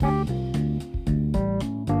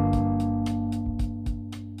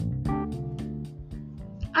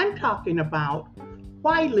talking about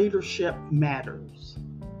why leadership matters.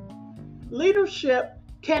 Leadership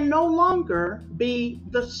can no longer be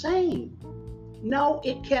the same. No,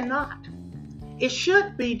 it cannot. It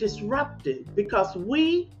should be disruptive because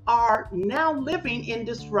we are now living in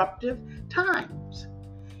disruptive times.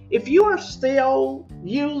 If you are still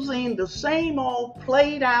using the same old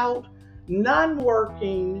played out, non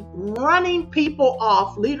working, running people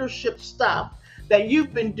off leadership stuff that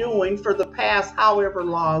you've been doing for the past however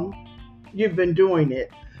long you've been doing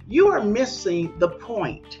it, you are missing the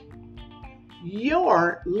point.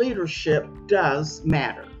 Your leadership does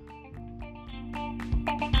matter.